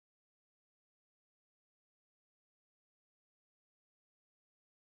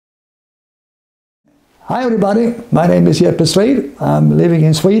Hi everybody, my name is Jeppe Strid. I'm living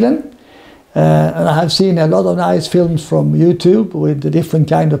in Sweden and I have seen a lot of nice films from YouTube with the different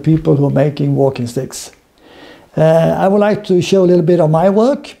kind of people who are making walking sticks. I would like to show a little bit of my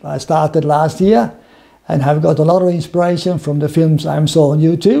work. I started last year and have got a lot of inspiration from the films I saw on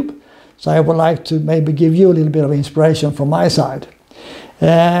YouTube. So I would like to maybe give you a little bit of inspiration from my side.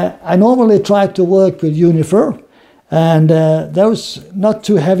 I normally try to work with Unifer. And those not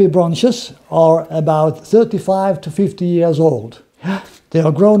too heavy branches are about 35 to 50 years old. They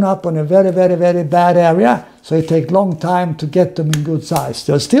are grown up on a very bad area, so it takes long time to get them in good size.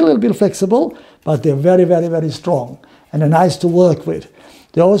 They're still a little bit flexible, but they're very strong and they're nice to work with.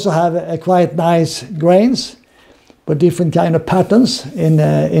 They also have a quite nice grains, but different kind of patterns in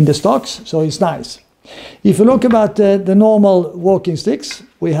the stocks, so it's nice. If you look about the normal walking sticks,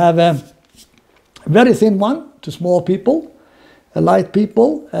 we have a very thin one to small people, a light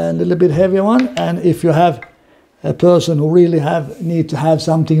people, and a little bit heavier one. And if you have a person who really need to have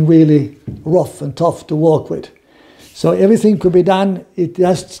something really rough and tough to work with. So everything could be done, it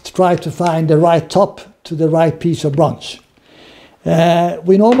just try to find the right top to the right piece of branch.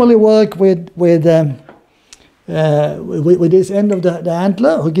 We normally work with this end of the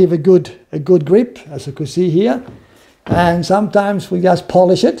antler who give a good grip, as you can see here. And sometimes we just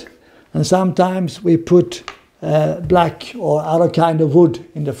polish it, and sometimes we put black or other kind of wood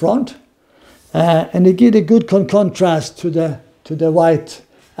in the front, and it gives a good contrast to the white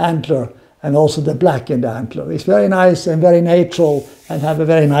antler and also the black in the antler. It's very nice and very natural and have a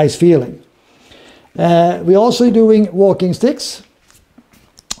very nice feeling. We're also doing walking sticks,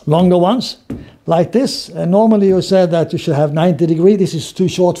 longer ones like this. Normally you said that you should have 90 degrees. This is too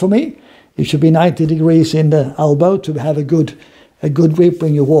short for me. It should be 90 degrees in the elbow to have a good grip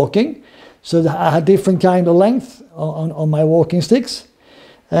when you're walking. So I had different kind of length on my walking sticks.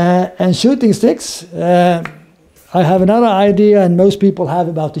 And shooting sticks, I have another idea, and most people have,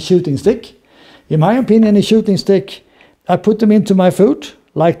 about the shooting stick. In my opinion, a shooting stick, I put them into my foot,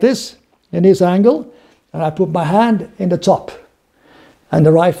 like this, in this angle, and I put my hand in the top, and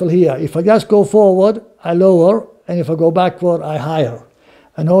the rifle here. If I just go forward, I lower, and if I go backward, I higher.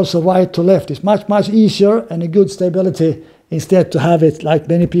 And also right to left. It's much easier and a good stability, instead to have it like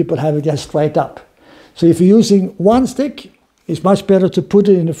many people have it just straight up. So if you're using one stick, it's much better to put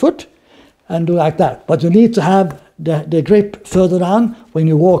it in the foot and do like that. But you need to have the grip further down when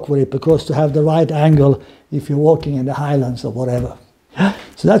you walk with it, because to have the right angle if you're walking in the highlands or whatever.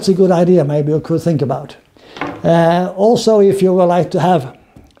 So that's a good idea, maybe you could think about. Also, if you would like to have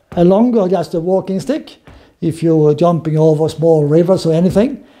a longer, just a walking stick, if you're jumping over small rivers or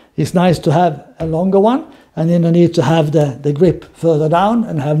anything, it's nice to have a longer one. And then you need to have the grip further down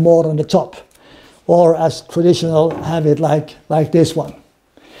and have more on the top. Or as traditional, have it like this one.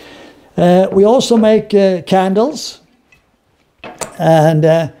 We also make candles.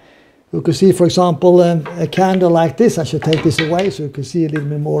 And you can see, for example, a candle like this. I should take this away so you can see a little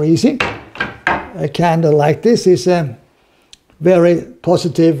bit more easy. A candle like this is very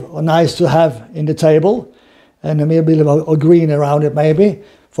positive or nice to have in the table. And maybe a bit of green around it, maybe,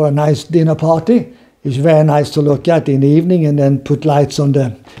 for a nice dinner party. It's very nice to look at in the evening, and then put lights on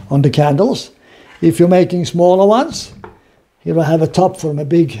the candles. If you're making smaller ones, here I have a top from a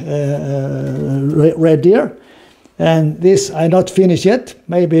big red deer. And this I not finished yet,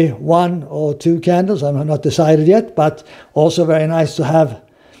 maybe 1 or 2 candles, I'm not decided yet, but also very nice to have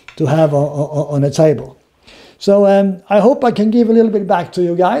on a table. So I hope I can give a little bit back to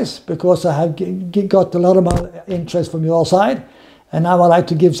you guys, because I have got a lot of interest from your side. And now I like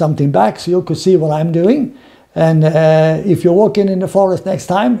to give something back so you could see what I'm doing. And if you're walking in the forest next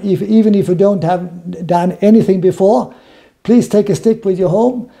time, even if you don't have done anything before, please take a stick with you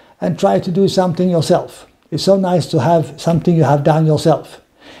home and try to do something yourself. It's so nice to have something you have done yourself.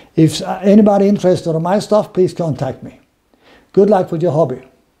 If anybody interested in my stuff, please contact me. Good luck with your hobby.